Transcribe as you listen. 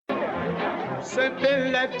Se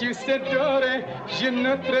bella giusedore, je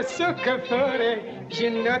notre soccofore, je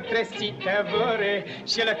notre citavore,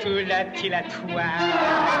 je la tula tila toi.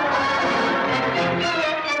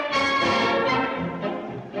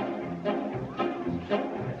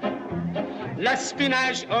 La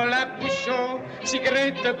spinach o la bouchon, si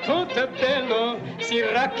grete portobello, si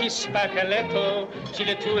rocky spaghetto, je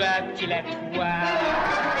la tula tila toi.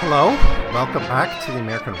 Hello, welcome back to the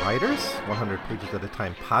American Writers 100 Pages at a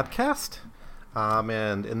Time podcast.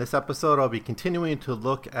 And in this episode, I'll be continuing to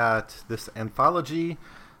look at this anthology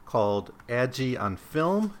called Agee on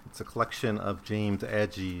Film. It's a collection of James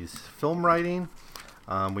Agee's film writing.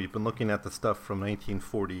 We've been looking at the stuff from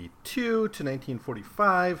 1942 to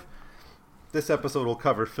 1945. This episode will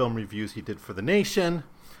cover film reviews he did for The Nation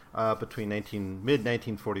between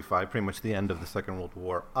mid-1945, pretty much the end of the Second World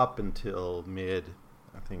War, up until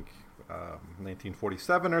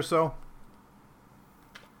mid-1947 or so.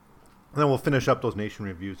 And then we'll finish up those Nation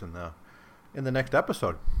reviews in the next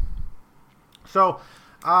episode. So,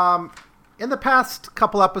 in the past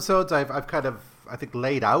couple episodes, I've kind of, I think,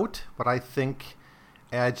 laid out what I think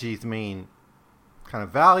Agee's main kind of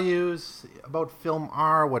values about film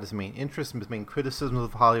are, what his main interests, his main criticisms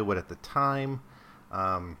of Hollywood at the time,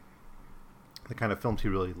 the kind of films he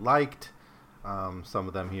really liked. Some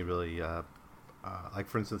of them he really like,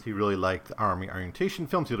 for instance, he really liked army orientation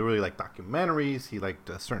films. He really liked documentaries. He liked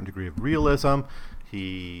a certain degree of realism.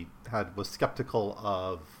 He was skeptical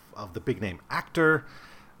of the big name actor,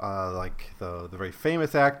 like the very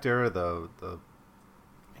famous actor.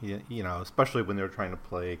 Especially when they were trying to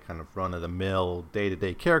play kind of run of the mill, day to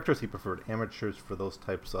day characters. He preferred amateurs for those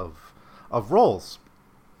types of roles.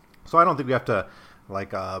 So I don't think we have to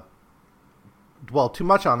dwell too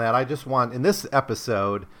much on that. I just want in this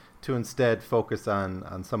episode to instead focus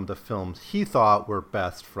on some of the films he thought were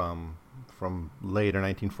best from later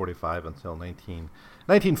 1945 until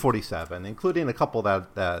 1947, including a couple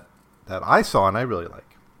that I saw and I really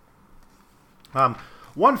like.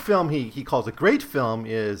 One film he calls a great film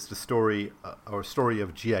is the story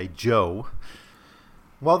of G.I. Joe.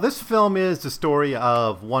 Well, this film is the story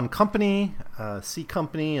of one company, C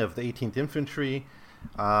Company of the 18th Infantry,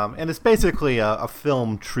 and it's basically a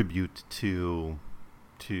film tribute to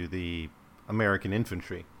the American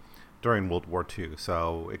infantry during World War II.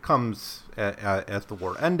 So it comes as the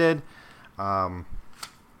war ended, and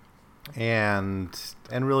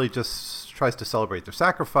really just tries to celebrate their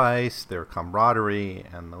sacrifice, their camaraderie,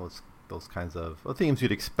 and those kinds of themes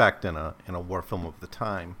you'd expect in a war film of the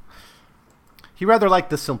time. He rather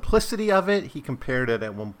liked the simplicity of it. He compared it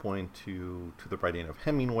at one point to the writing of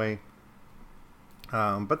Hemingway.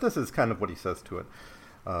 But this is kind of what he says to it.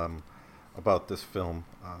 About this film.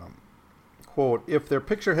 Quote, "If their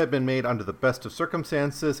picture had been made under the best of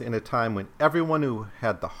circumstances in a time when everyone who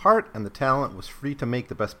had the heart and the talent was free to make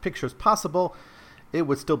the best pictures possible, it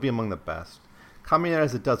would still be among the best. Coming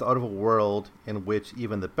as it does out of a world in which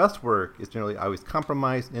even the best work is generally always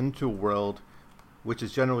compromised into a world which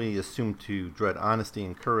is generally assumed to dread honesty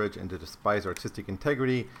and courage and to despise artistic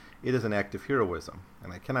integrity, it is an act of heroism,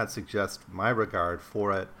 and I cannot suggest my regard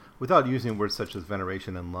for it without using words such as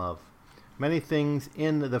veneration and love. Many things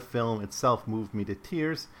in the film itself moved me to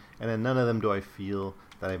tears, and in none of them do I feel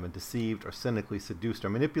that I have been deceived or cynically seduced or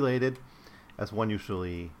manipulated, as one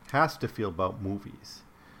usually has to feel about movies.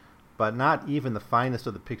 But not even the finest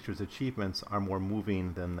of the picture's achievements are more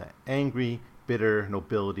moving than the angry, bitter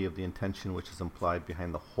nobility of the intention which is implied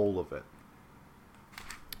behind the whole of it."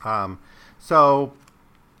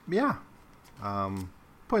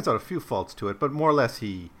 Points out a few faults to it, but more or less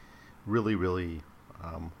he really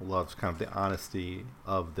loves kind of the honesty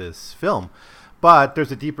of this film. But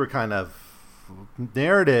there's a deeper kind of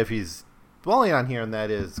narrative he's dwelling on here, and that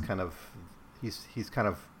is kind of he's kind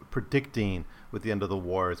of predicting with the end of the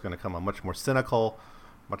war is going to come a much more cynical,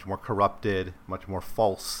 much more corrupted, much more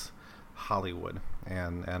false Hollywood.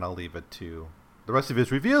 And I'll leave it to the rest of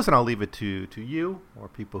his reviews, and I'll leave it to you or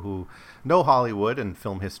people who know Hollywood and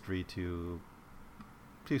film history to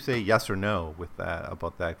say yes or no with that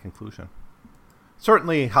about that conclusion.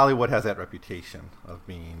 Certainly, Hollywood has that reputation of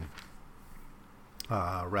being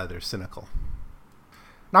rather cynical.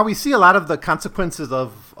 Now, we see a lot of the consequences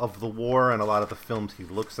of the war and a lot of the films he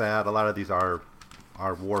looks at. A lot of these are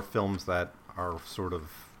war films that are sort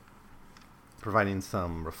of providing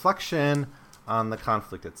some reflection on the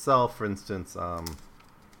conflict itself. For instance,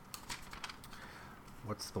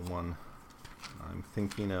 what's the one I'm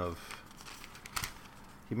thinking of?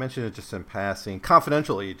 He mentioned it just in passing.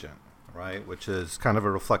 Confidential Agent, right? Which is kind of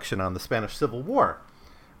a reflection on the Spanish Civil War,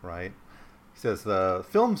 right? He says the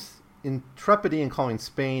film's intrepidity in calling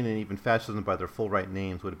Spain and even fascism by their full right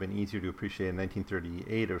names would have been easier to appreciate in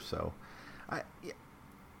 1938 or so. I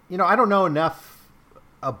don't know enough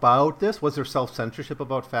about this. Was there self-censorship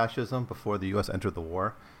about fascism before the U.S. entered the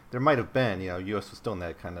war? There might have been. U.S. was still in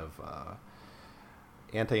that kind of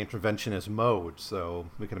anti-interventionist mode, so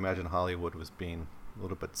we can imagine Hollywood was being a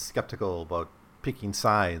little bit skeptical about picking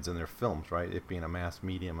sides in their films, right? It being a mass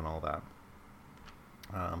medium and all that.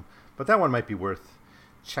 But that one might be worth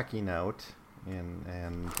checking out.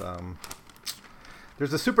 And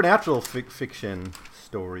there's a supernatural fiction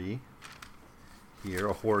story here,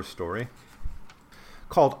 a horror story,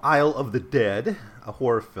 called Isle of the Dead, a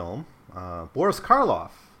horror film. Boris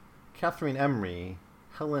Karloff, Catherine Emery,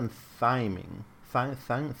 Helen Thyming.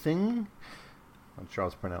 Thing? I'm sure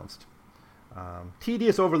it's pronounced.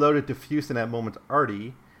 Tedious, overloaded, diffuse, and at moments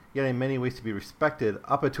arty, yet in many ways to be respected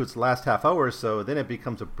up into its last half hour or so. Then it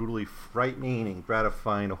becomes a brutally frightening and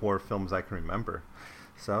gratifying horror film as I can remember.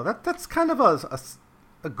 So that's kind of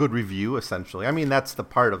a good review, essentially. I mean, that's the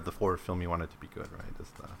part of the horror film you want it to be good, right?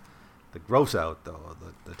 It's the gross out, though,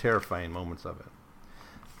 the terrifying moments of it.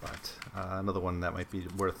 But another one that might be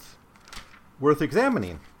worth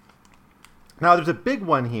examining. Now, there's a big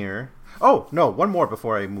one here. Oh, no, one more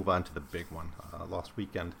before I move on to the big one. Lost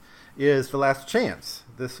Weekend is The Last Chance.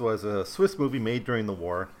 This was a Swiss movie made during the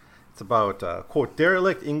war. It's about, quote,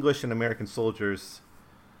 derelict English and American soldiers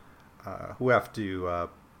who have to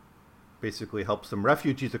basically help some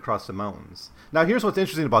refugees across the mountains. Now, here's what's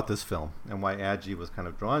interesting about this film and why Agee was kind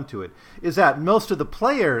of drawn to it, is that most of the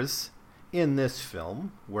players in this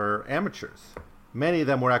film were amateurs. Many of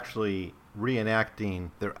them were actually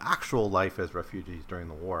reenacting their actual life as refugees during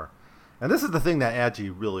the war. And this is the thing that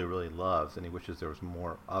Agee really, really loves, and he wishes there was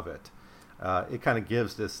more of it. It kind of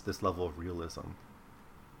gives this level of realism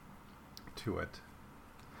to it.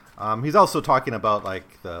 He's also talking about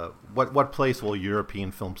like what place will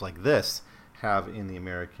European films like this have in the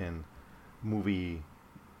American movie,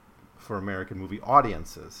 for American movie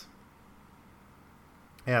audiences.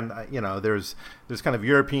 And, there's kind of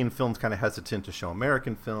European films kind of hesitant to show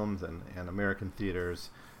American films, and American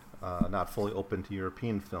theaters not fully open to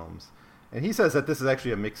European films. And he says that this is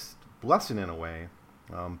actually a mixed blessing in a way,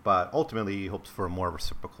 but ultimately he hopes for a more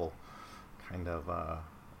reciprocal kind of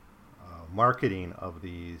marketing of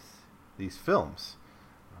these films.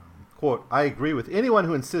 Quote, I agree with anyone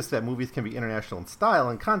who insists that movies can be international in style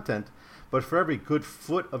and content, but for every good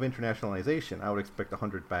foot of internationalization, I would expect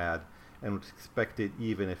 100 bad, and would expect it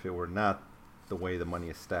even if it were not the way the money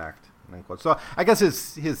is stacked. End quote. So I guess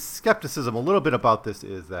his skepticism a little bit about this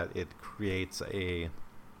is that it creates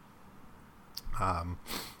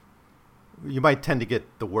you might tend to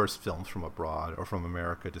get the worst films from abroad or from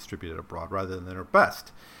America distributed abroad rather than their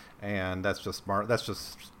best, and that's just smart. That's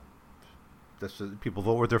just people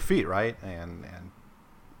vote with their feet, right? And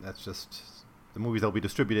that's just the movies that will be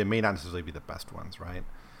distributed may not necessarily be the best ones, right?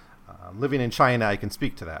 Living in China, I can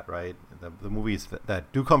speak to that, right? The movies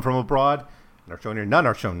that do come from abroad and are shown here, none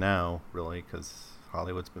are shown now, really, because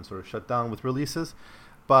Hollywood's been sort of shut down with releases.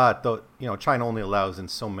 But China only allows in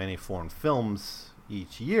so many foreign films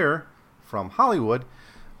each year from Hollywood,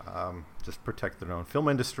 just protect their own film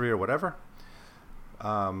industry or whatever.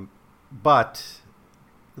 But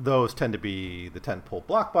those tend to be the tentpole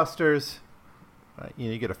blockbusters.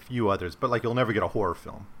 You get a few others, but you'll never get a horror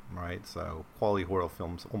film, right? So quality horror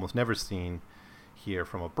films almost never seen here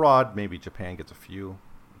from abroad. Maybe Japan gets a few,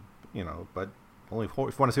 but only if you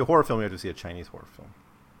want to see a horror film, you have to see a Chinese horror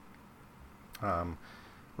film.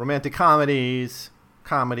 Romantic comedies,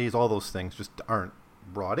 all those things just aren't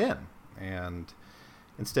brought in, and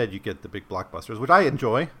instead you get the big blockbusters, which I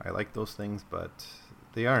enjoy. I like those things, but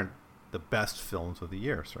they aren't the best films of the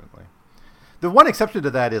year, certainly. The one exception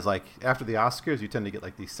to that is after the Oscars, you tend to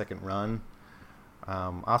get these second run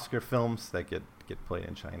Oscar films that get played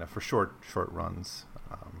in China for short runs,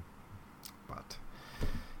 but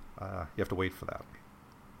you have to wait for that.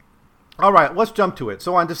 All right, let's jump to it.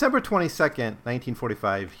 So on December 22nd,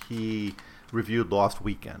 1945, he reviewed Lost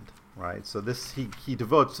Weekend, right? So this he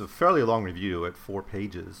devotes a fairly long review at 3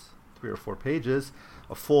 or 4 pages,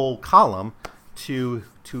 a full column to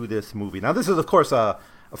this movie. Now this is of course a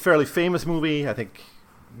fairly famous movie. I think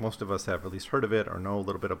most of us have at least heard of it or know a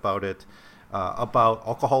little bit about it, about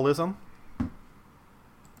alcoholism.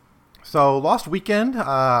 So Lost Weekend,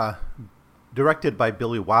 directed by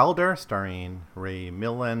Billy Wilder, starring Ray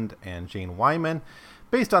Milland and Jane Wyman,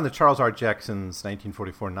 based on the Charles R. Jackson's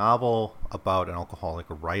 1944 novel about an alcoholic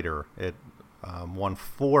writer. It won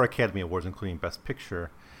 4 Academy Awards, including Best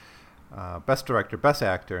Picture. Best Director, Best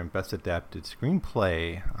Actor, and Best Adapted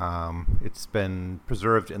Screenplay. It's been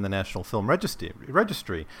preserved in the National Film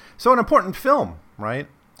Registry. So an important film, right?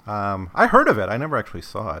 I heard of it. I never actually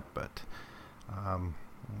saw it, but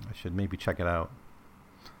I should maybe check it out.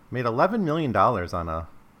 Made $11 million on a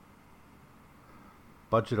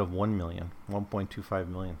budget of $1.25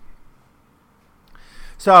 million.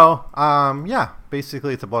 So,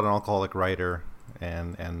 basically it's about an alcoholic writer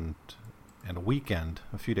and a weekend,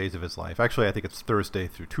 a few days of his life. Actually, I think it's Thursday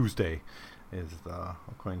through Tuesday,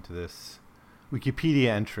 according to this Wikipedia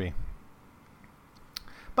entry.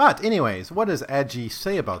 But anyways, what does Adji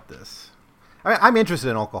say about this? I'm interested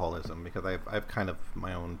in alcoholism because I've kind of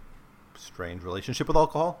my own strange relationship with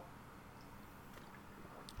alcohol.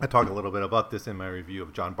 I talk a little bit about this in my review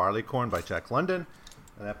of John Barleycorn by Jack London,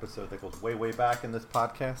 an episode that goes way, way back in this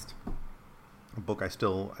podcast. A book I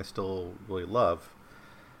still really love.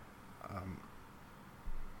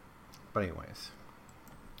 But anyways,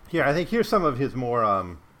 here's some of his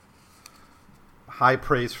more high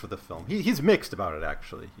praise for the film. He's mixed about it,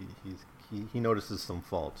 actually. He notices some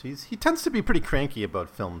faults. He tends to be pretty cranky about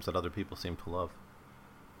films that other people seem to love.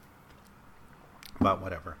 But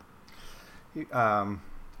whatever. He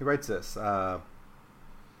writes this.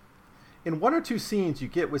 In one or two scenes, you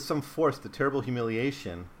get with some force the terrible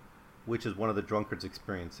humiliation, which is one of the drunkard's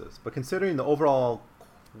experiences. But considering the overall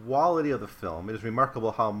quality of the film, it is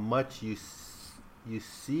remarkable how much you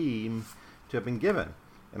seem to have been given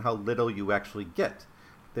and how little you actually get.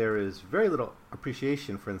 There is very little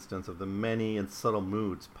appreciation, for instance, of the many and subtle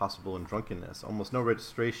moods possible in drunkenness, almost no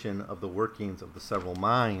registration of the workings of the several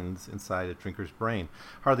minds inside a drinker's brain,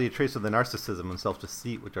 hardly a trace of the narcissism and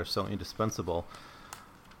self-deceit which are so indispensable,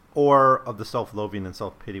 or of the self-loathing and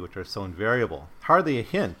self-pity which are so invariable, hardly a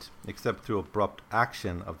hint, except through abrupt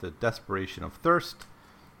action, of the desperation of thirst,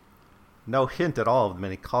 no hint at all of the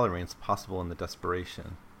many colorings possible in the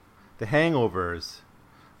desperation. The hangovers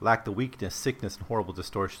lack the weakness, sickness, and horrible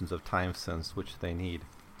distortions of time sense which they need.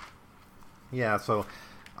 Yeah, so,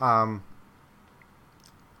 can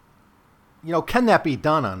that be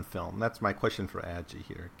done on film? That's my question for Adji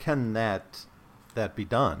here. Can that be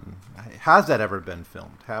done? Has that ever been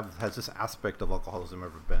filmed? Has this aspect of alcoholism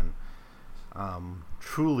ever been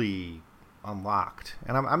truly unlocked?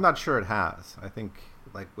 And I'm not sure it has. I think,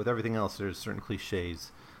 like with everything else, there's certain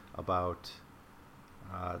cliches about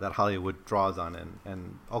that Hollywood draws on,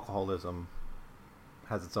 and alcoholism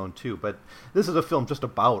has its own too. But this is a film just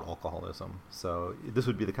about alcoholism, so this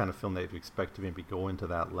would be the kind of film that you expect to maybe go into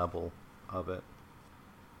that level of it,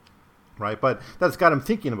 right? But that's got him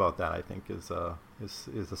thinking about that. I think is a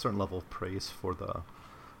certain level of praise for the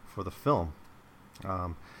film.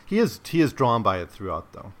 He is drawn by it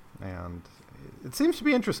throughout, though, and it seems to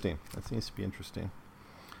be interesting.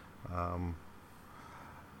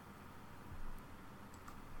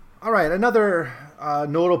 All right, another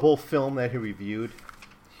notable film that he reviewed.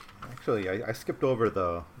 Actually, I skipped over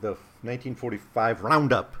the 1945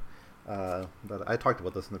 roundup. That I talked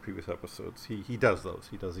about this in the previous episodes. He does those.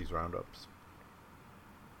 He does these roundups.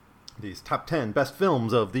 These top 10 best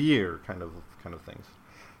films of the year kind of things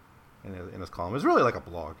in his column. It's really like a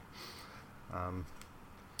blog.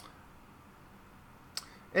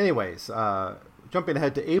 Anyways, jumping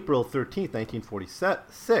ahead to April 13th,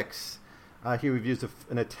 1946. He reviews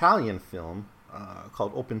an Italian film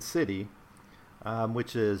called Open City,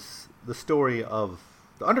 which is the story of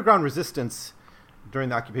the underground resistance during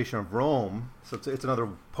the occupation of Rome. So it's another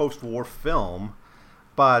post-war film.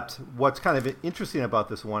 But what's kind of interesting about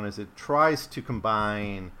this one is it tries to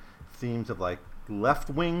combine themes of like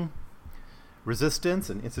left-wing resistance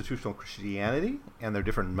and institutional Christianity and their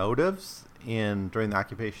different motives during the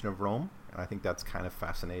occupation of Rome. And I think that's kind of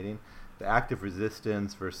fascinating. The active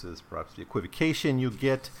resistance versus perhaps the equivocation you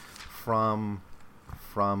get from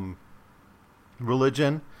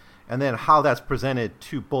religion, and then how that's presented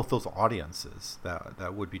to both those audiences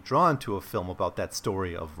that would be drawn to a film about that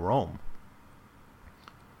story of Rome.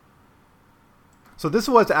 So this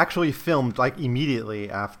was actually filmed like immediately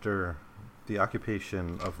after the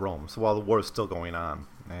occupation of Rome. So while the war is still going on,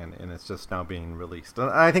 and it's just now being released.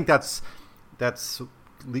 And I think that's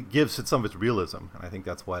gives it some of its realism, and I think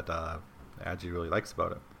that's what Adji really likes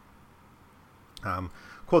about it.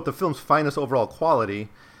 Quote, the film's finest overall quality,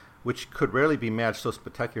 which could rarely be matched so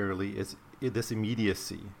spectacularly, is this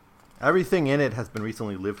immediacy. Everything in it has been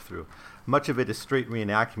recently lived through. Much of it is straight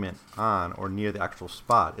reenactment on or near the actual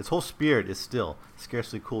spot. Its whole spirit is still,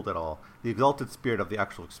 scarcely cooled at all, the exalted spirit of the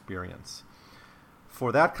actual experience.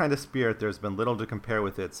 For that kind of spirit, there's been little to compare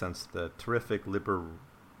with it since the terrific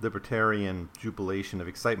libertarian jubilation of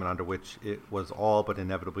excitement under which it was all but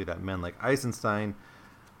inevitably that men like Eisenstein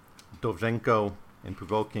Dovzhenko in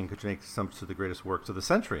Provoking Kuchenko sums to the greatest works of the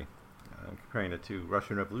century, comparing it to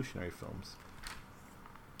Russian revolutionary films.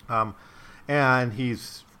 And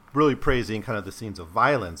he's really praising kind of the scenes of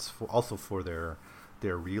violence, also for their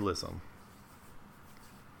realism.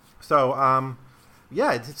 So,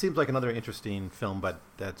 it seems like another interesting film, but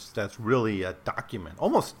that's really a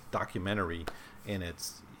almost documentary in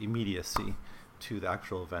its immediacy to the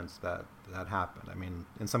actual events that happened. I mean,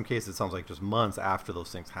 in some cases, it sounds like just months after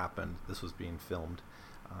those things happened, this was being filmed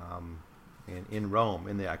in Rome,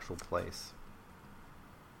 in the actual place.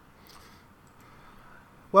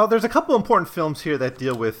 Well, there's a couple important films here that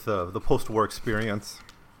deal with the post-war experience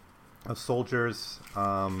of soldiers,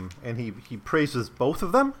 and he praises both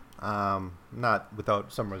of them, not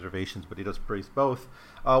without some reservations, but he does praise both.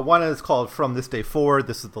 One is called From This Day Forward.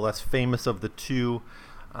 This is the less famous of the two.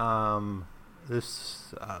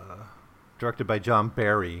 Directed by John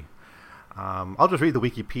Barry. I'll just read the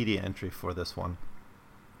Wikipedia entry for this one.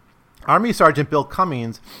 Army Sergeant Bill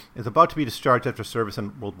Cummings is about to be discharged after service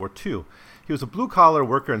in World War II. He was a blue-collar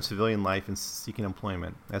worker in civilian life and seeking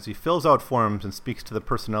employment. As he fills out forms and speaks to the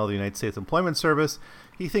personnel of the United States Employment Service,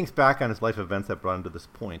 he thinks back on his life events that brought him to this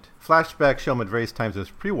point. Flashbacks show him at various times of his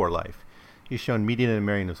pre-war life. He's shown meeting and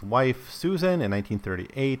marrying his wife, Susan, in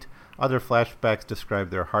 1938. Other flashbacks describe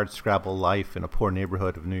their hard-scrabble life in a poor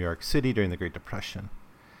neighborhood of New York City during the Great Depression.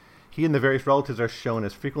 He and the various relatives are shown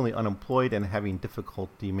as frequently unemployed and having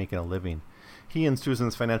difficulty making a living. He and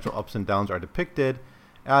Susan's financial ups and downs are depicted,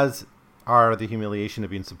 as are the humiliation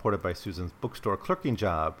of being supported by Susan's bookstore clerking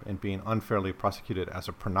job and being unfairly prosecuted as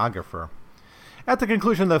a pornographer. At the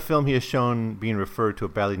conclusion of the film, he is shown being referred to a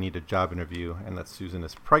badly needed job interview and that Susan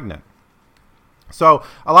is pregnant. So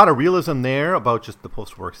a lot of realism there about just the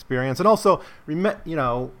post-war experience. And also,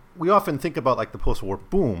 we often think about like the post-war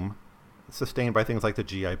boom sustained by things like the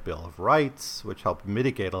GI Bill of Rights, which helped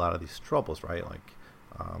mitigate a lot of these troubles, right? Like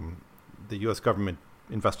the U.S. government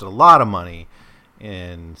invested a lot of money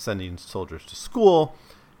in sending soldiers to school,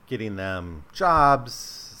 getting them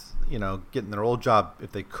jobs, getting their old job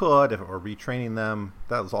if they could, or retraining them.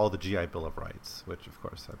 That was all the GI Bill of Rights, which, of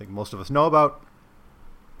course, I think most of us know about.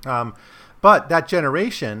 But that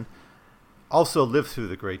generation also lived through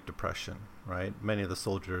the Great Depression, right? Many of the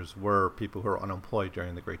soldiers were people who were unemployed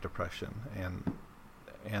during the Great Depression,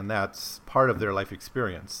 and that's part of their life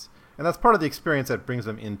experience. And that's part of the experience that brings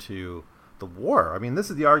them into the war. I mean, this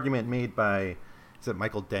is the argument made by,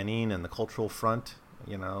 Michael Denning and the Cultural Front,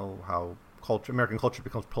 how American culture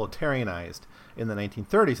becomes proletarianized in the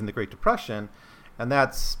 1930s in the Great Depression, and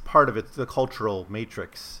that's part of it, the cultural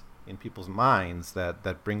matrix in people's minds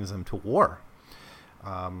that brings them to war.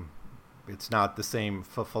 It's not the same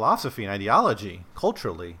philosophy and ideology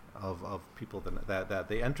culturally of people that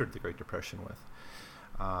they entered the Great Depression with.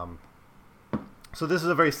 So this is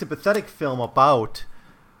a very sympathetic film about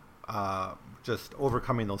just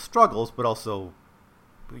overcoming those struggles, but also,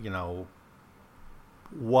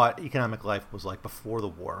 what economic life was like before the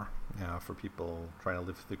war for people trying to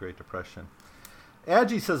live through the Great Depression.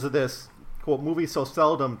 Agee says of this, quote, movies so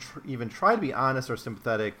seldom even try to be honest or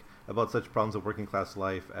sympathetic about such problems of working class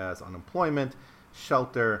life as unemployment,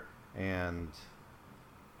 shelter, and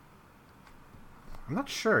I'm not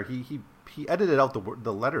sure. He edited out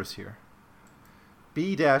the letters here.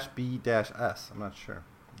 B-B-S. I'm not sure.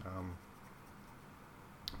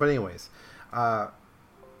 But anyways,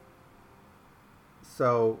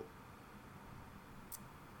 so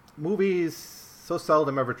movies so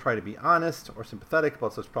seldom ever try to be honest or sympathetic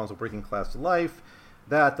about such problems of working class life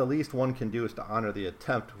that the least one can do is to honor the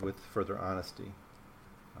attempt with further honesty.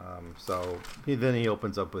 So he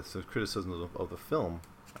opens up with some criticism of the film,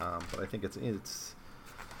 but I think it's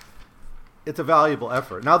a valuable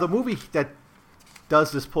effort. Now, the movie that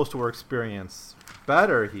does this post-war experience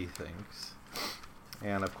better, he thinks,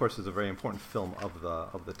 and of course is a very important film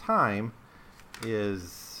of the time,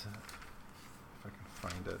 is, if I can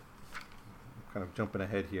find it, I'm kind of jumping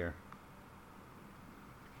ahead here,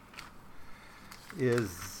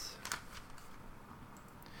 is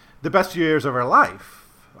The Best Years of Our Lives,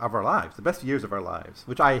 The Best Years of Our Lives,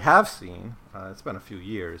 which I have seen. It's been a few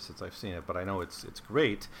years since I've seen it, but I know it's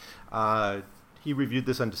great. He reviewed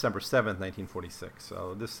this on December 7th, 1946.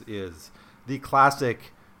 So this is the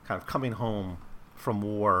classic kind of coming home from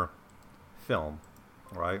war film,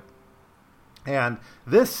 right? And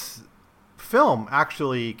this film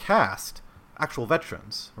actually cast actual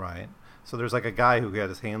veterans, right? So there's like a guy who had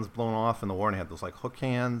his hands blown off in the war and had those like hook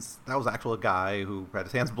hands. That was actually a guy who had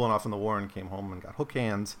his hands blown off in the war and came home and got hook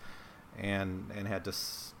hands and had to,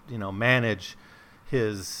 manage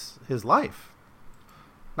his life.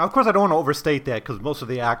 Now, of course, I don't want to overstate that because most of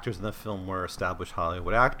the actors in the film were established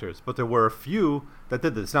Hollywood actors, but there were a few that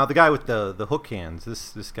did this. Now, the guy with the hook hands,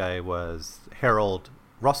 this guy was Harold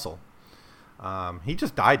Russell. He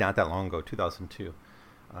just died not that long ago, 2002.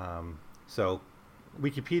 So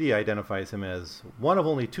Wikipedia identifies him as one of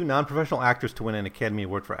only 2 non-professional actors to win an Academy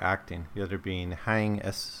Award for acting, the other being Hang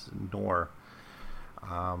S. Noor.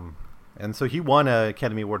 And so he won an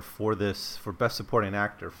Academy Award for Best Supporting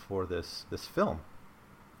Actor for this film.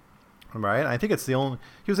 Right? I think it's the only...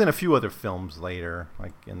 He was in a few other films later,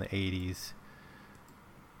 like in the 80s.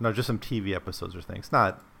 No, just some TV episodes or things.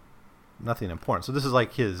 Nothing important. So this is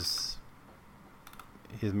like his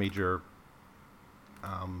major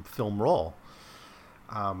film role.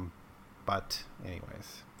 But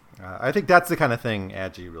anyways, I think that's the kind of thing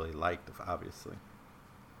Agee really liked, obviously.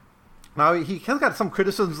 Now, he has got some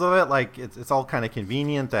criticisms of it, like it's all kind of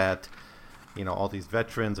convenient that, all these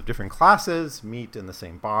veterans of different classes meet in the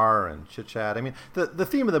same bar and chit-chat. I mean, the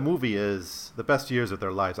theme of the movie is the best years of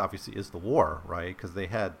their lives, obviously, is the war, right? Because they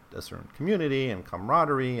had a certain community and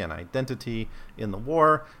camaraderie and identity in the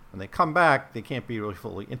war. When they come back, they can't be really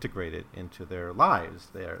fully integrated into their lives.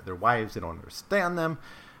 Their wives, they don't understand them.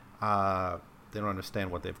 They don't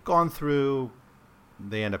understand what they've gone through.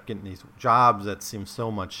 They end up getting these jobs that seem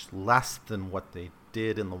so much less than what they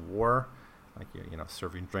did in the war, like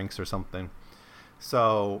serving drinks or something.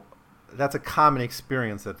 So that's a common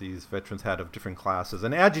experience that these veterans had of different classes.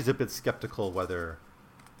 And Agee's a bit skeptical whether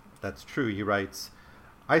that's true. He writes,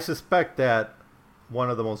 "I suspect that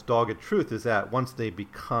one of the most dogged truth is that once they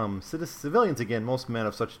become civilians again, most men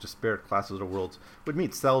of such disparate classes or worlds would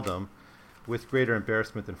meet seldom, with greater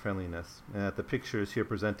embarrassment than friendliness, and that the picture is here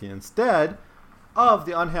presenting instead of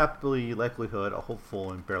the unhappy likelihood a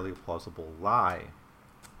hopeful and barely plausible lie."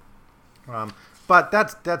 But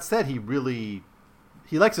that said,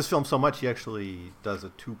 he likes this film so much he actually does a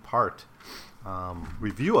 2-part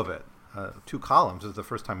review of it. 2 columns. This is the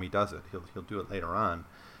first time he does it. He'll do it later on.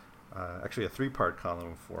 Actually, a 3-part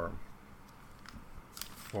column for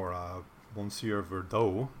Monsieur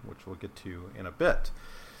Verdot, which we'll get to in a bit.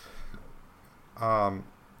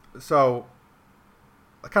 So,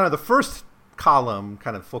 kind of the first column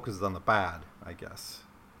kind of focuses on the bad, I guess.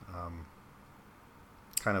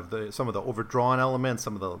 Kind of some of the overdrawn elements,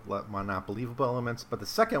 some of the not believable elements, but the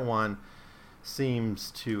second one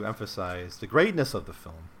seems to emphasize the greatness of the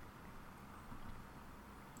film,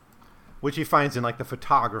 which he finds in like the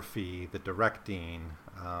photography, the directing,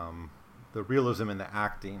 the realism in the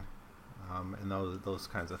acting, and those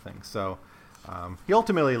kinds of things. So he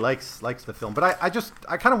ultimately likes the film, but I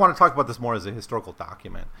kind of want to talk about this more as a historical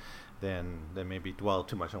document than maybe dwell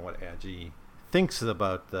too much on what Agee thinks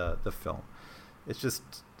about the film. It's just,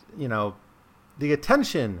 the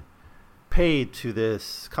attention paid to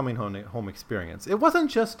this coming home experience. It wasn't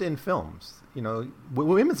just in films,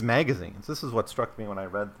 women's magazines. This is what struck me when I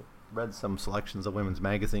read some selections of women's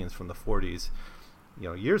magazines from the 40s,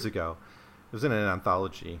 years ago. It was in an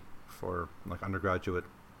anthology for like undergraduate,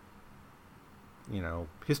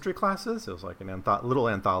 history classes. It was like a little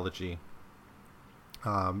anthology.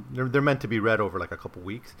 They're meant to be read over like a couple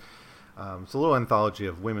weeks. It's a little anthology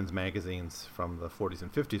of women's magazines from the 40s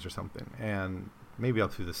and 50s or something, and maybe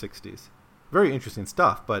up through the 60s. Very interesting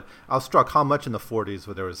stuff, but I was struck how much in the 40s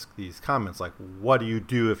where there was these comments like, what do you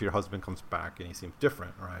do if your husband comes back and he seems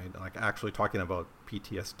different, right? Like actually talking about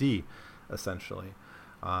PTSD, essentially,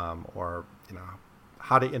 or,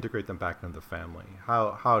 how to integrate them back into the family,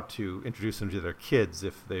 how to introduce them to their kids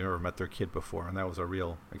if they never met their kid before, and that was a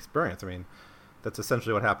real experience. I mean, that's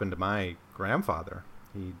essentially what happened to my grandfather.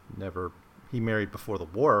 He married before the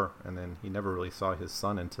war, and then he never really saw his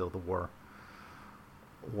son until the war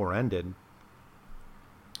ended.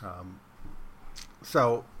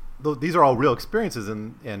 So these are all real experiences,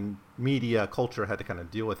 and media culture had to kind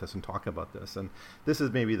of deal with this and talk about this. And this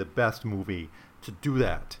is maybe the best movie to do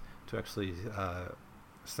that, to actually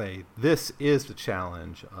say this is the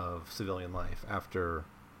challenge of civilian life after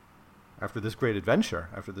this great adventure,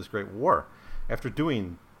 after this great war, after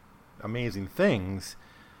doing amazing things.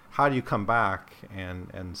 How do you come back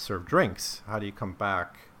and serve drinks? How do you come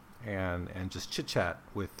back and just chit-chat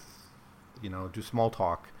with, do small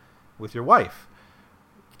talk with your wife?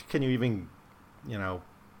 Can you even,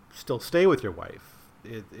 still stay with your wife?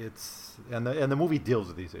 And the movie deals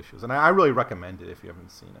with these issues, and I really recommend it if you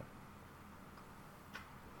haven't seen it.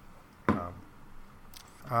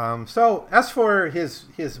 So as for his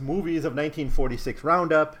movies of 1946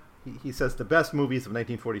 roundup, he says the best movies of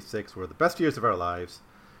 1946 were The Best Years of Our Lives,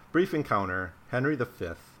 Brief Encounter, Henry V,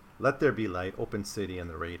 Let There Be Light, Open City, and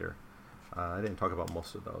The Raider. I didn't talk about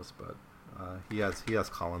most of those, but He has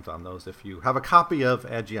columns on those. If you have a copy of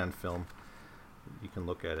Aegean Film, you can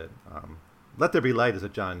look at it. Let There Be Light is a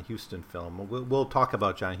John Huston film. We'll talk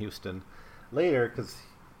about John Huston later because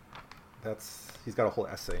he's got a whole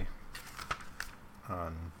essay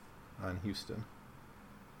on Huston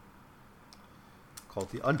called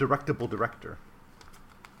The Undirectable Director.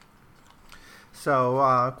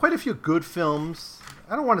 So quite a few good films.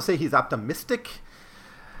 I don't want to say he's optimistic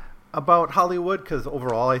about Hollywood because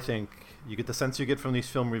overall I think you get the sense you get from these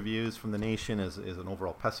film reviews from The Nation is an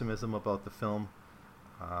overall pessimism about the film.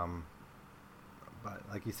 But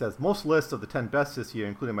like he says, most lists of the 10 best this year,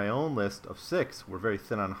 including my own list of 6, were very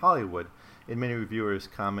thin on Hollywood, and many reviewers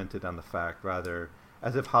commented on the fact, rather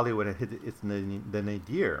as if Hollywood had hit its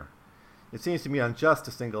nadir. It seems to me unjust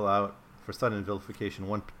to single out for sudden vilification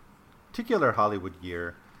one particular Hollywood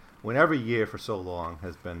year, when every year for so long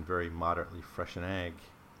has been very moderately fresh and egg.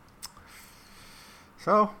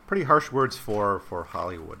 So, pretty harsh words for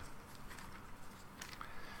Hollywood.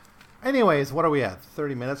 Anyways, what are we at?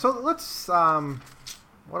 30 minutes. So let's,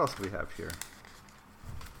 what else do we have here?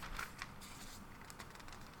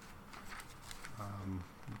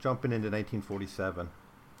 Jumping into 1947.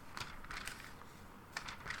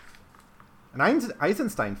 An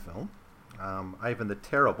Eisenstein film, Ivan the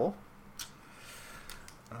Terrible.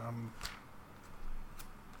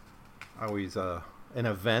 Always an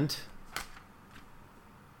event.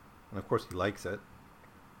 And of course he likes it.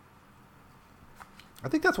 I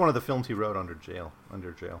think that's one of the films he wrote in jail.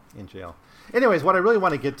 Anyways, what I really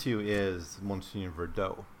want to get to is Monsieur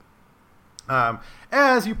Verdot.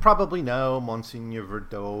 As you probably know, Monsieur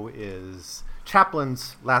Verdot is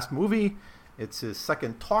Chaplin's last movie. It's his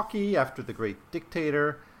second talkie after The Great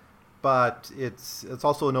Dictator, but it's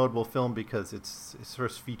also a notable film because it's his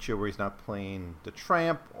first feature where he's not playing the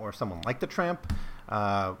tramp or someone like the tramp.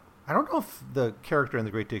 I don't know if the character in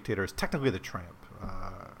The Great Dictator is technically the tramp.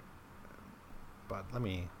 But let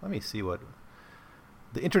me see what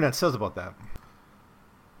the internet says about that.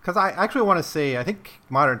 Because I actually want to say I think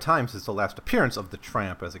Modern Times is the last appearance of the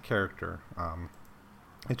tramp as a character.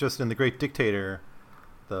 It's just in The Great Dictator,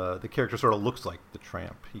 the character sort of looks like the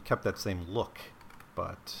tramp. He kept that same look,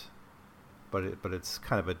 but it's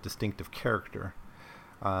kind of a distinctive character.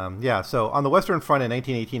 So on the Western Front in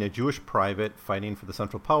 1918, a Jewish private fighting for the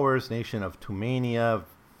Central Powers nation of Tumania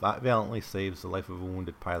valiantly saves the life of a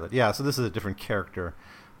wounded pilot. Yeah, so this is a different character,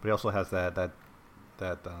 but he also has that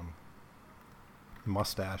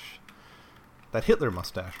mustache, that Hitler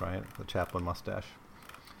mustache, right? The Chaplin mustache.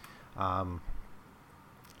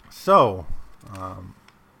 So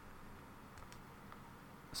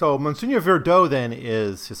Monsieur Verdot then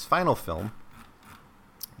is his final film,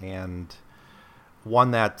 and one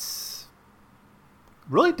that's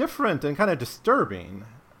really different and kind of disturbing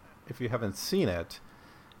if you haven't seen it.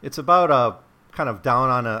 It's about a kind of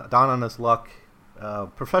down on his luck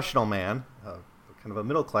professional man, kind of a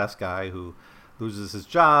middle class guy who loses his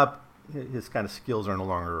job. His kind of skills are no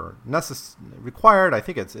longer required. I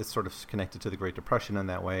think it's sort of connected to the Great Depression in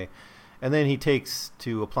that way. And then he takes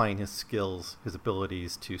to applying his skills, his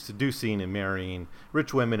abilities to seducing and marrying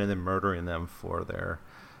rich women and then murdering them for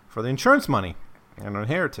the insurance money and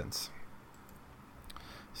inheritance.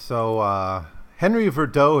 So Henry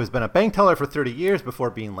Verdot has been a bank teller for 30 years before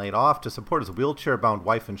being laid off. To support his wheelchair-bound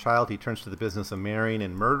wife and child, he turns to the business of marrying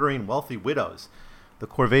and murdering wealthy widows. The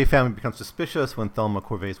Corvée family becomes suspicious when Thelma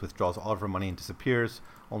Corvée withdraws all of her money and disappears,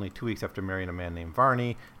 only 2 weeks after marrying a man named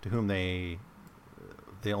Varney, to whom they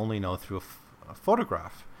only know through a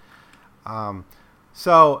photograph.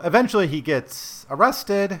 So eventually he gets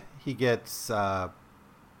arrested, he gets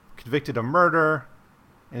convicted of murder,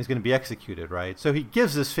 and he's going to be executed, right? So he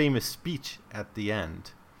gives this famous speech at the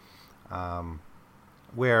end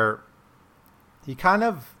where he kind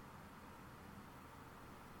of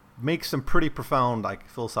makes some pretty profound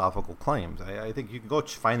philosophical claims. I think you can go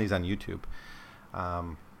find these on YouTube.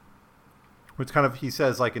 Which kind of, he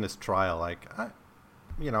says in his trial,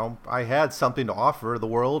 I had something to offer the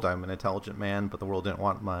world. I'm an intelligent man, but the world didn't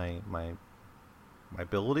want my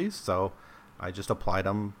abilities, so I just applied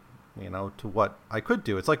them to what I could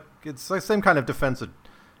do. It's the same kind of defense a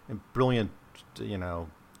brilliant,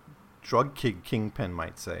 drug kingpin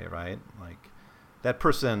might say, right? That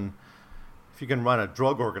person, if you can run a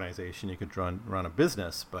drug organization, you could run a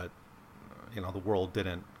business, but, the world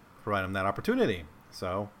didn't provide him that opportunity.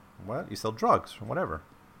 So, you sell drugs or whatever.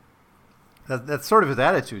 That's sort of his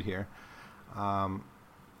attitude here.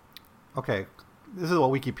 Okay. This is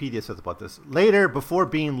what Wikipedia says about this. Later, before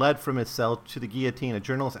being led from his cell to the guillotine, a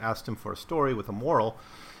journalist asked him for a story with a moral,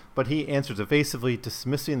 but he answers evasively,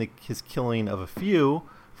 dismissing his killing of a few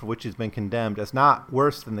for which he's been condemned as not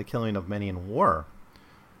worse than the killing of many in war,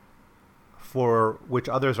 for which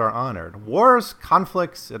others are honored. Wars,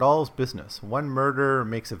 conflicts, it all is business. One murder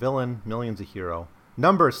makes a villain, millions a hero.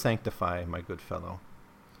 Numbers sanctify, my good fellow.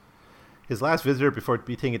 His last visitor before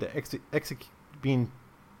being taken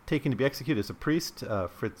to be executed is a priest,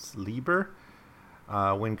 Fritz Lieber.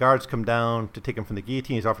 When guards come down to take him from the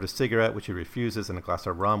guillotine, he's offered a cigarette, which he refuses, and a glass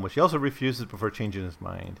of rum, which he also refuses before changing his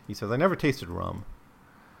mind. He says, I never tasted rum.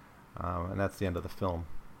 And that's the end of the film.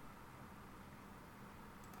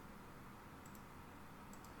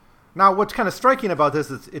 Now, what's kind of striking about this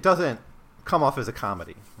is it doesn't come off as a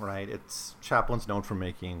comedy, right? Chaplin's known for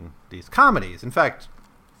making these comedies. In fact,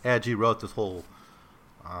 Agee wrote this whole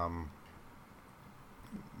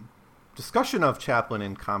discussion of Chaplin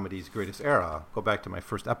in comedy's greatest era. Go back to my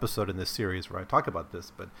first episode in this series where I talk about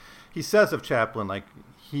this. But he says of Chaplin, like,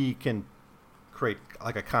 he can create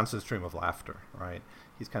like a constant stream of laughter, right?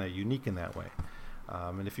 He's kind of unique in that way.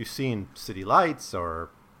 And if you've seen City Lights or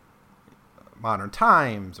Modern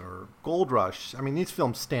Times or Gold Rush, I mean, these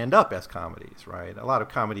films stand up as comedies, right? A lot of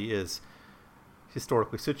comedy is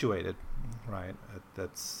historically situated, right?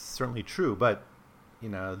 That's certainly true, but you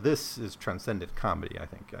know, this is transcendent comedy. I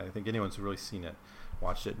think anyone who's really seen it,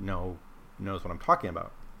 watched it, knows what I'm talking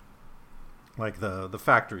about. Like the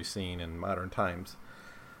factory scene in Modern Times,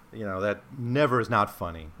 you know, that never is not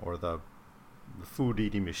funny, or the food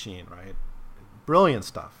eating machine, right? Brilliant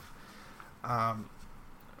stuff.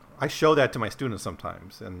 I show that to my students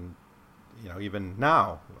sometimes, and you know, even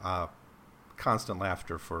now, constant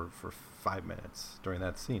laughter for 5 minutes during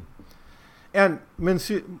that scene. And I mean,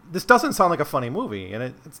 this doesn't sound like a funny movie, and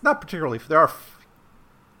it's not particularly. There are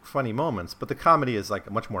funny moments, but the comedy is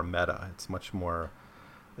like much more meta. It's much more.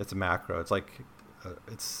 It's macro. It's like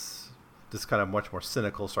it's this kind of much more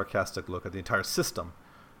cynical, sarcastic look at the entire system,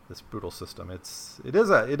 this brutal system. It is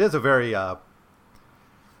a very. I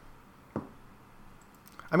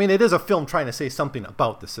mean, it is a film trying to say something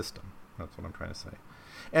about the system. That's what I'm trying to say.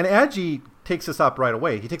 And Agee takes this up right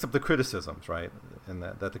away. He takes up the criticisms, right? And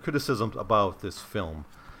that the criticisms about this film.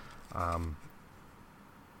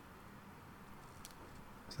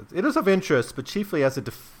 It is of interest, but chiefly as a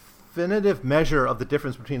definitive measure of the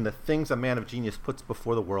difference between the things a man of genius puts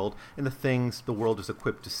before the world and the things the world is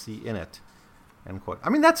equipped to see in it. End quote. I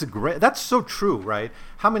mean, that's so true, right?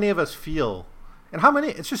 How many of us feel, and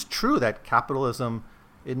it's just true that capitalism,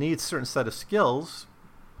 it needs a certain set of skills,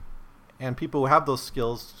 and people who have those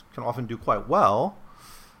skills can often do quite well,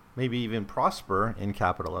 maybe even prosper in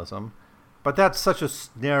capitalism. But that's such a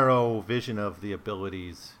narrow vision of the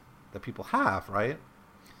abilities that people have, right?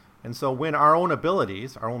 And so when our own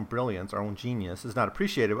abilities, our own brilliance, our own genius is not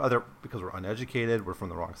appreciated, either because we're uneducated, we're from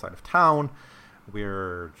the wrong side of town,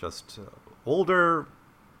 we're just older,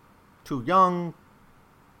 too young,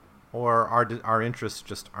 or our interests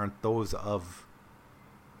just aren't those of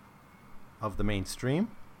the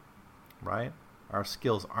mainstream, right? Our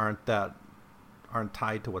skills aren't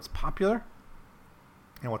tied to what's popular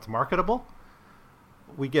and what's marketable.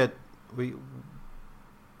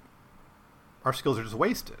 Our skills are just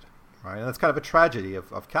wasted, right? And that's kind of a tragedy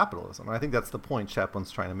of capitalism. And I think that's the point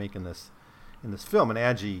Chaplin's trying to make in this film, and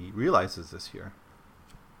Agee realizes this here.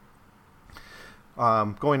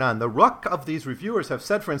 Going on, the ruck of these reviewers have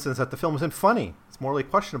said, for instance, that the film isn't funny. It's morally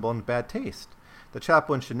questionable and in bad taste. That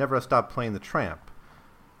Chaplin should never have stopped playing the tramp.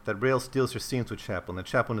 That Rail steals her scenes with Chaplin. That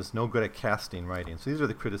Chaplin is no good at casting writing. So these are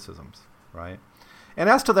the criticisms, right? And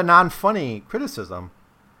as to the non-funny criticism,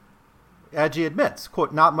 Agee admits,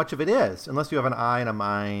 quote, not much of it is, unless you have an eye and a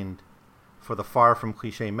mind for the far from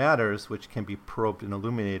cliché matters which can be probed and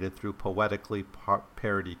illuminated through poetically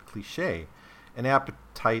parodied cliché, an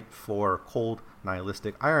appetite for cold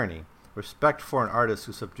nihilistic irony, respect for an artist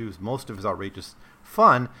who subdues most of his outrageous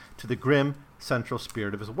fun to the grim central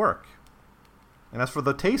spirit of his work. And as for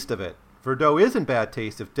the taste of it, Verdot is in bad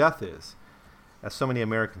taste if death is, as so many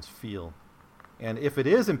Americans feel. And if it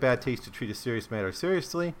is in bad taste to treat a serious matter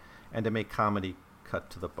seriously and to make comedy cut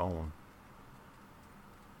to the bone.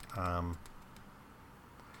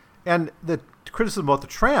 And the criticism about the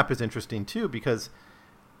tramp is interesting too, because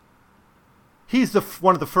he's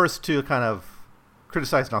one of the first to kind of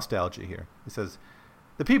criticize nostalgia here. He says,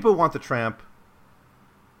 the people who want the tramp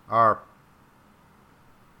are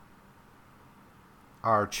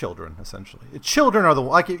children, essentially. Children are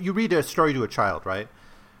like you read a story to a child, right?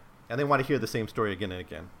 And they want to hear the same story again and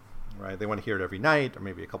again, right? They want to hear it every night or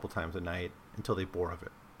maybe a couple times a night until they bore of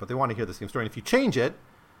it. But they want to hear the same story. And if you change it,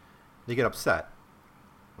 they get upset,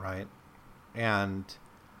 right? And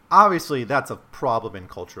obviously that's a problem in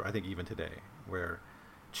culture, I think even today, where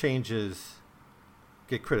changes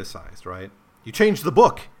get criticized, right? you change the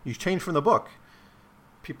book. You change from the book.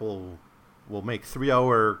 People will make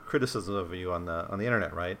 3-hour criticisms of you on the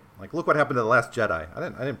internet, right? Like, look what happened to The Last Jedi.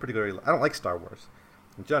 I don't like Star Wars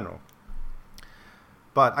in general.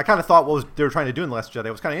 But I kind of thought what they were trying to do in The Last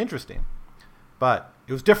Jedi was kind of interesting. But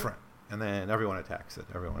it was different. And then everyone attacks it.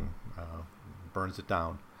 Everyone burns it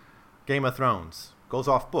down. Game of Thrones goes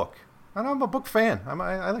off book. And I'm a book fan.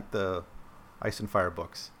 I like the Ice and Fire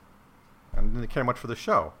books. I didn't care much for the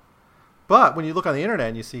show. But when you look on the internet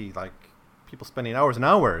and you see, like, people spending hours and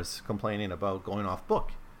hours complaining about going off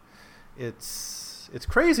book, it's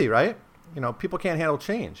crazy, right? You know, people can't handle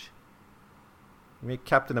change. You make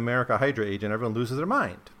Captain America a Hydra agent, everyone loses their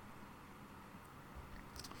mind.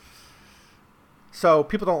 So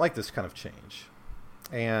people don't like this kind of change.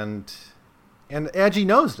 And Adjie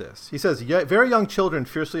knows this. He says, very young children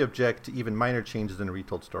fiercely object to even minor changes in a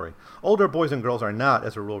retold story. Older boys and girls are not,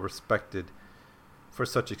 as a rule, respected for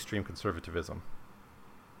such extreme conservatism.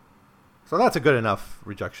 So that's a good enough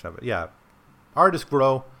rejection of it. Yeah. Artists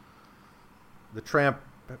grow. The Tramp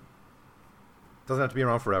doesn't have to be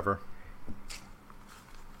around forever.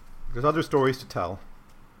 There's other stories to tell.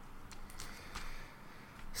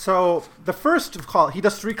 So the first he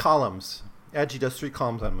does 3 columns. Adjie does 3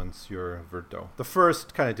 columns on Monsieur Verdot. The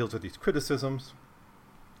first kind of deals with these criticisms.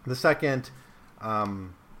 The second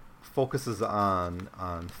focuses on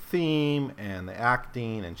theme and the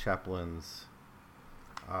acting and Chaplin's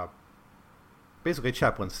basically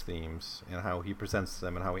Chaplin's themes and how he presents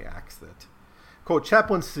them and how he acts it. Quote,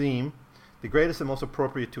 Chaplin's theme, the greatest and most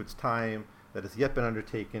appropriate to its time that has yet been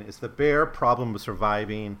undertaken, is the bare problem of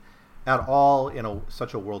surviving at all in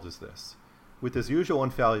such a world as this. With his usual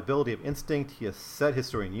infallibility of instinct, he has set his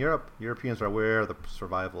story in Europe. Europeans are aware of the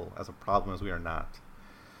survival as a problem as we are not.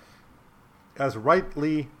 As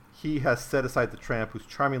rightly, he has set aside the Tramp, whose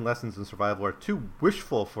charming lessons in survival are too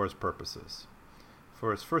wishful for his purposes,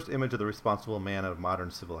 for his first image of the responsible man of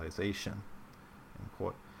modern civilization. End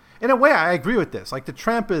quote. In a way, I agree with this. Like, the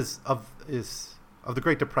Tramp is of the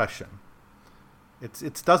Great Depression.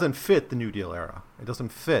 It doesn't fit the New Deal era. It doesn't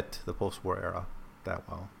fit the post-war era that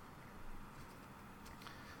well.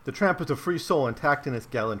 The Tramp is a free soul, intact in its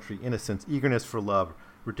gallantry, innocence, eagerness for love,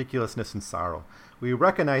 ridiculousness, and sorrow. We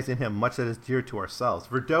recognize in him much that is dear to ourselves.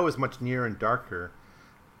 Verdot is much nearer and darker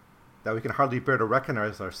that we can hardly bear to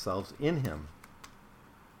recognize ourselves in him.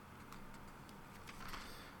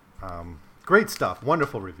 Great stuff.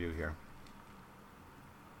 Wonderful review here.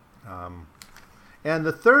 And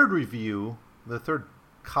the third review, the third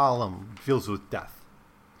column, deals with death.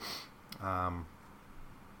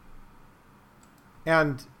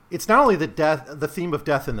 And it's not only the theme of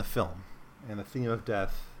death in the film, and the theme of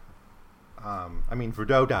death.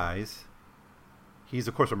 Verdot dies. He's,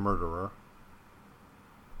 of course, a murderer.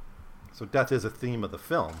 So death is a theme of the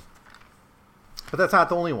film. But that's not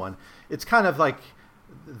the only one. It's kind of like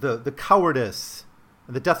the cowardice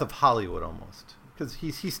and the death of Hollywood almost. Because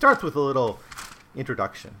he starts with a little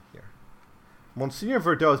introduction here. Monsieur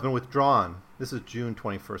Verdot has been withdrawn. This is June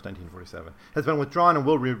 21st, 1947. Has been withdrawn and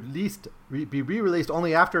will be re-released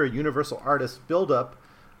only after a Universal Artists build-up,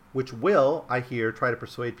 which will, I hear, try to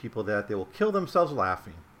persuade people that they will kill themselves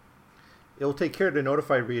laughing. It will take care to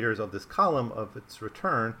notify readers of this column of its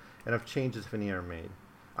return and of changes if any are made.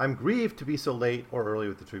 I'm grieved to be so late or early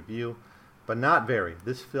with this review, but not very.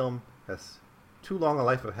 This film has too long a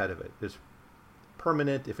life ahead of it. It's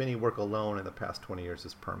permanent, if any work alone in the past 20 years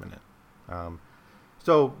is permanent.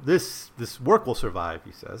 So this work will survive,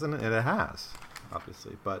 he says, and it has,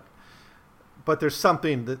 obviously. But there's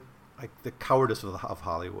something that, like the cowardice of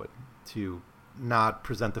Hollywood, to not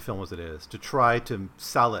present the film as it is, to try to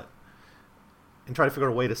sell it, and try to figure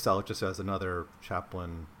out a way to sell it just as another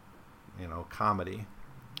Chaplin, comedy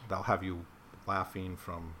that'll have you laughing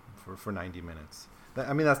for 90 minutes.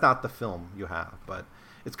 That's not the film you have, but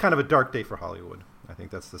it's kind of a dark day for Hollywood. I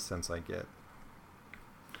think that's the sense I get.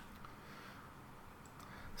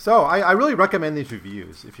 So I really recommend these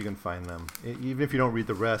reviews if you can find them. Even if you don't read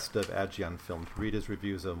the rest of Adjie on Film, to read his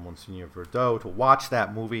reviews of Monsieur Verdot, to watch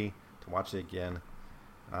that movie, to watch it again,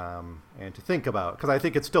 and to think about, because I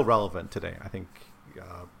think it's still relevant today. I think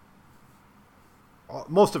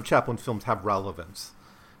most of Chaplin's films have relevance.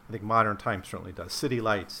 I think Modern Times certainly does. City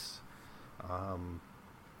Lights.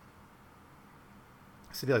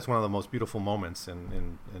 City Lights is one of the most beautiful moments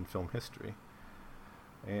in film history.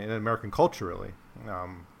 In American culture, really.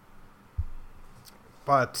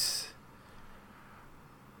 But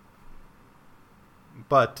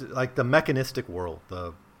like the mechanistic world,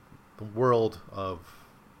 the world of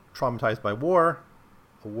traumatized by war,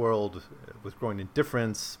 a world with growing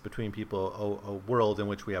indifference between people, a world in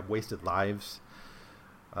which we have wasted lives,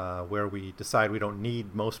 where we decide we don't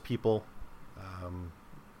need most people.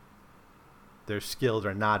 Their skills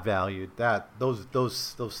are not valued. Those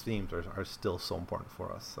themes are still so important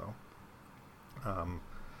for us. So,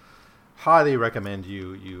 highly recommend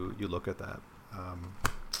you look at that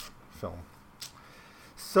film.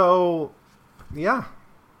 So, yeah,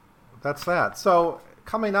 that's that. So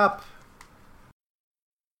coming up.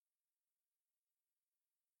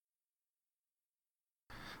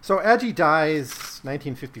 So Agee dies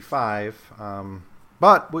 1955.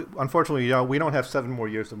 But unfortunately, we don't have 7 more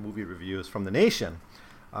years of movie reviews from The Nation.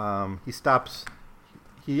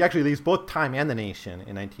 He actually leaves both Time and The Nation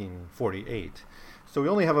in 1948. So we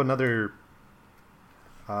only have another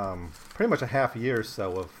pretty much a half year or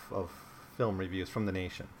so of film reviews from The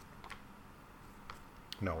Nation.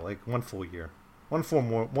 No, like 1 full year. One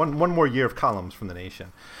more year of columns from The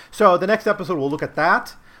Nation. So the next episode, we'll look at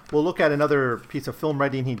that. We'll look at another piece of film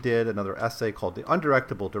writing he did, another essay called The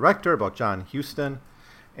Undirectable Director about John Huston.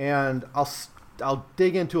 And I'll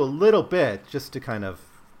dig into a little bit just to kind of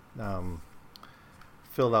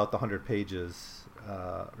fill out the 100 pages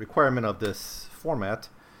requirement of this format.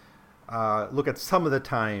 Look at some of the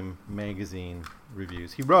Time magazine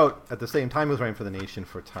reviews. He wrote at the same time he was writing for The Nation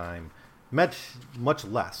for Time, much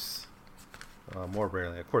less, more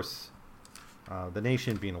rarely. Of course, The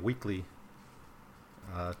Nation being a weekly,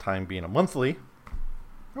 Time being a monthly.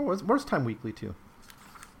 Where's Time weekly too?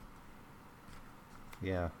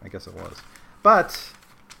 Yeah, I guess it was. But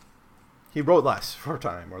he wrote less for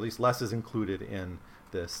Time, or at least less is included in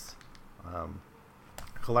this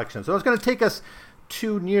collection. So it's going to take us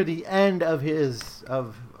to near the end of his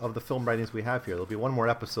of the film writings we have here. There'll be one more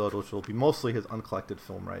episode, which will be mostly his uncollected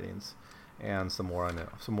film writings, and some more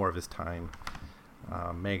of his Time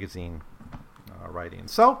magazine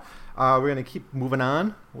writings. So we're going to keep moving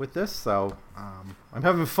on with this. So I'm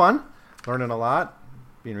having fun, learning a lot,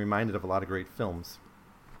 being reminded of a lot of great films.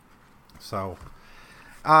 So,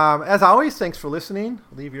 as always, thanks for listening.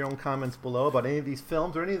 Leave your own comments below about any of these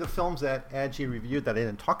films or any of the films that Agee reviewed that I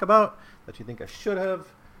didn't talk about that you think I should have.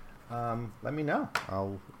 Let me know.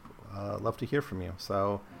 I'll love to hear from you.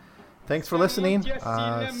 So, thanks for listening. See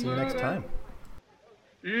you next time.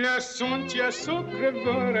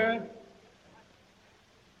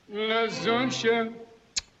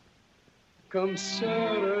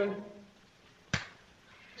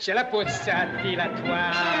 C'è la pozza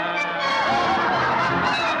dilatoire.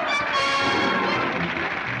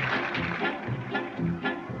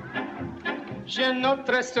 J'ai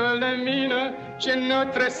notre seule mine, j'ai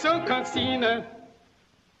notre seule cantine.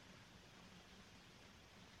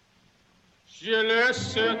 Je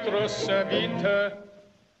laisse trop sa vite,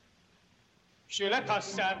 je la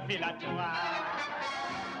passe à dilatoire.